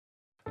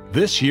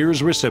This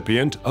year's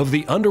recipient of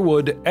the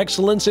Underwood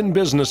Excellence in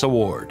Business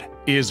Award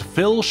is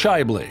Phil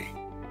Schaible.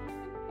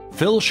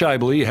 Phil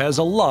Schaible has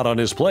a lot on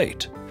his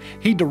plate.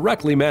 He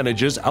directly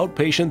manages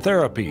outpatient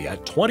therapy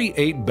at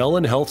 28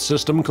 Bellin Health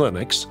system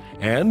clinics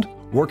and,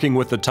 working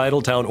with the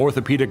Titletown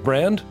orthopedic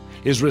brand,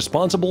 is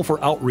responsible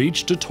for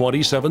outreach to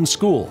 27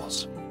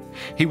 schools.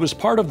 He was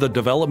part of the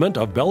development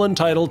of Bellin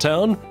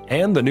Titletown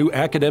and the new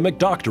academic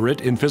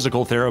doctorate in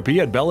physical therapy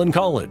at Bellin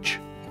College.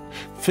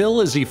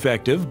 Phil is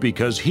effective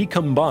because he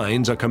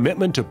combines a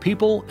commitment to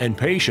people and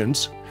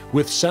patients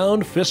with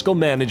sound fiscal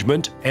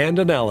management and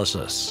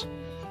analysis.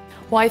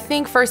 Well, I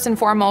think first and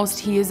foremost,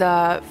 he is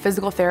a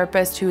physical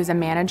therapist who is a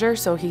manager,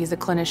 so he's a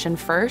clinician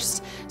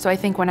first. So I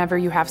think whenever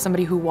you have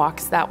somebody who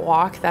walks that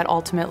walk, that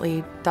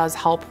ultimately does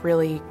help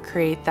really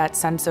create that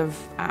sense of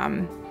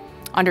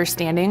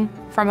understanding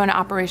from an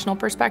operational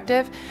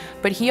perspective.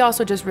 But he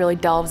also just really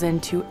delves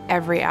into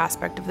every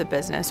aspect of the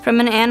business. From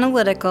an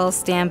analytical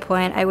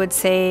standpoint, I would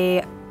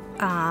say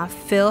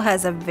Phil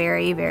has a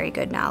very, very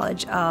good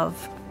knowledge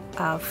of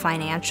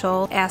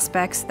financial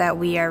aspects that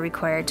we are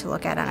required to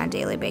look at on a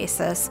daily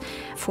basis,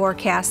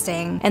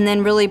 forecasting, and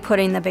then really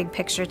putting the big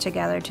picture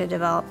together to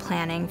develop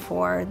planning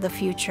for the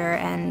future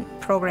and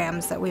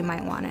programs that we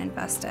might want to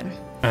invest in.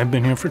 I've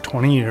been here for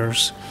 20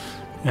 years,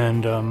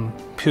 and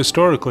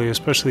historically,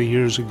 especially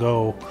years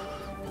ago,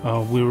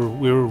 we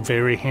were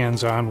very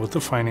hands-on with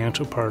the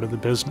financial part of the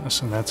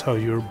business, and that's how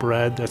you were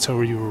bred, that's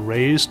how you were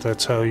raised,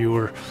 that's how you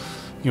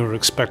were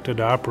expected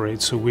to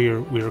operate. So we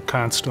are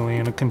constantly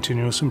in a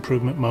continuous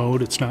improvement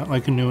mode. It's not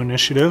like a new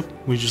initiative.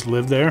 We just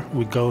live there,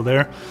 we go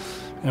there,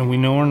 and we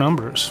know our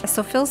numbers.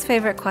 So Phil's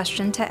favorite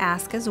question to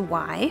ask is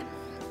why.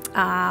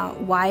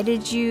 Why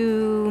did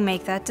you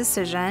make that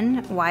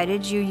decision? Why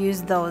did you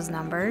use those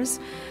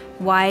numbers?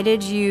 Why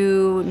did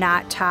you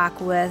not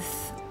talk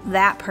with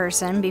that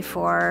person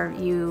before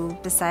you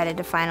decided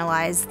to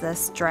finalize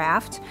this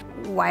draft?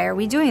 Why are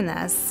we doing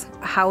this?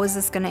 How is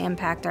this going to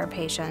impact our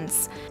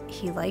patients?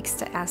 He likes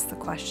to ask the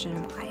question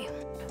why.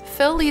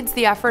 Phil leads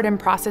the effort in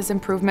process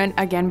improvement,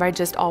 again, by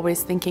just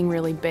always thinking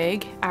really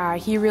big.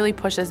 He really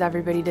pushes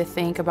everybody to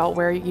think about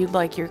where you'd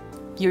like you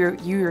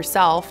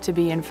yourself to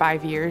be in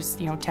 5 years,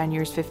 10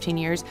 years, 15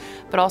 years,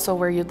 but also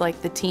where you'd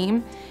like the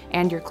team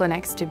and your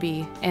clinics to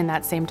be in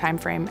that same time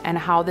frame, and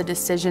how the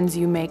decisions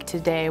you make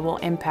today will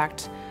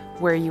impact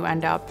where you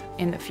end up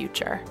in the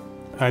future.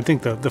 I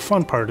think the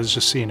fun part is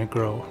just seeing it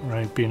grow,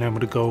 right? Being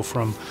able to go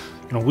from,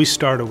 we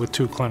started with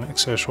 2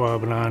 clinics at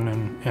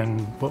Schaible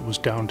and what was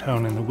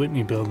downtown in the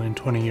Whitney building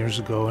 20 years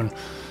ago,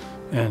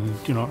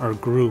 and our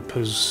group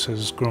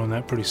has grown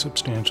that pretty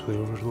substantially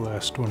over the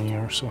last 20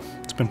 years, so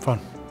it's been fun.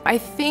 I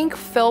think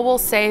Phil will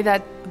say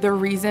that the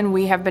reason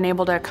we have been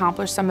able to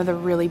accomplish some of the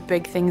really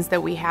big things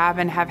that we have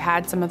and have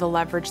had some of the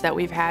leverage that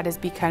we've had is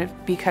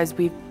because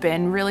we've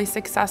been really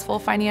successful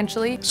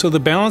financially. So the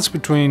balance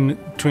between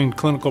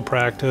clinical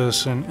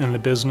practice and the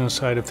business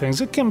side of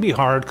things, it can be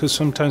hard because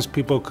sometimes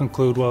people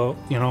conclude, well,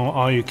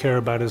 all you care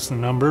about is the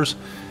numbers.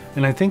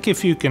 And I think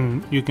if you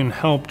can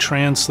help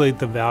translate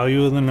the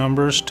value of the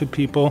numbers to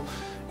people,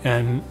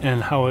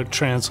 and how it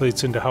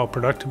translates into how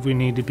productive we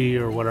need to be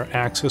or what our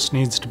access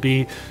needs to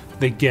be,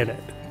 they get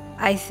it.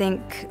 I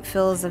think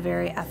Phil is a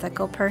very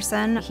ethical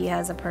person. He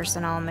has a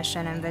personal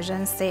mission and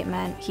vision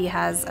statement. He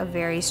has a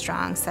very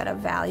strong set of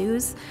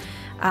values,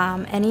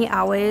 and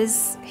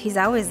he's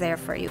always there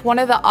for you. One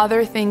of the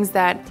other things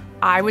that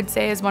I would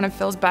say is one of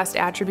Phil's best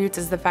attributes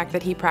is the fact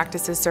that he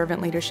practices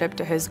servant leadership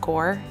to his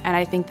core, and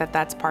I think that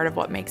that's part of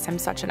what makes him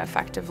such an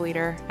effective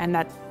leader, and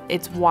that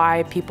it's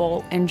why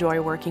people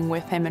enjoy working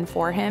with him and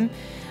for him.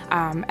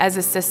 As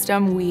a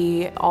system,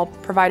 we all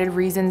provided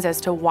reasons as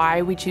to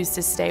why we choose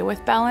to stay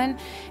with Bellin,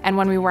 and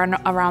when we went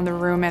around the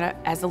room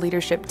as a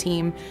leadership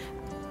team,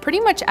 pretty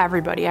much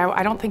everybody,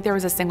 I don't think there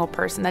was a single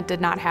person that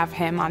did not have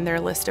him on their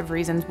list of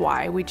reasons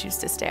why we choose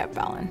to stay at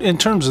Bellin. In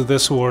terms of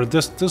this award,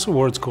 this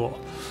award's cool.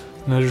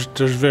 There's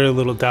very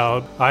little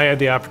doubt. I had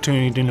the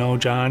opportunity to know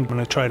John. I'm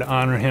going to try to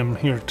honor him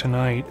here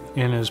tonight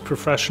in his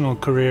professional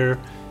career,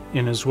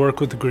 in his work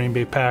with the Green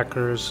Bay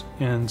Packers,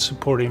 and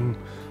supporting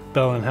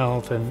Bellin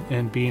Health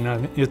and being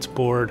on its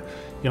board.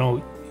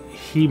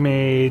 He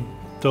made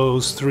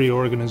those 3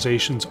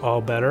 organizations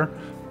all better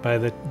by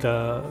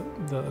the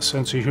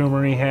sense of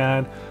humor he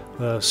had,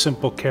 the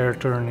simple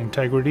character and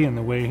integrity, and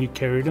the way he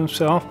carried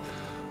himself.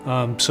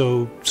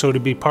 So to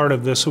be part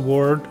of this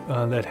award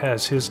that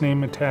has his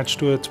name attached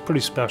to it, it's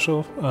pretty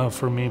special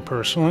for me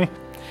personally.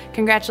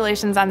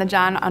 Congratulations on the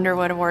John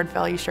Underwood Award,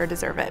 Phil. You sure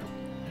deserve it.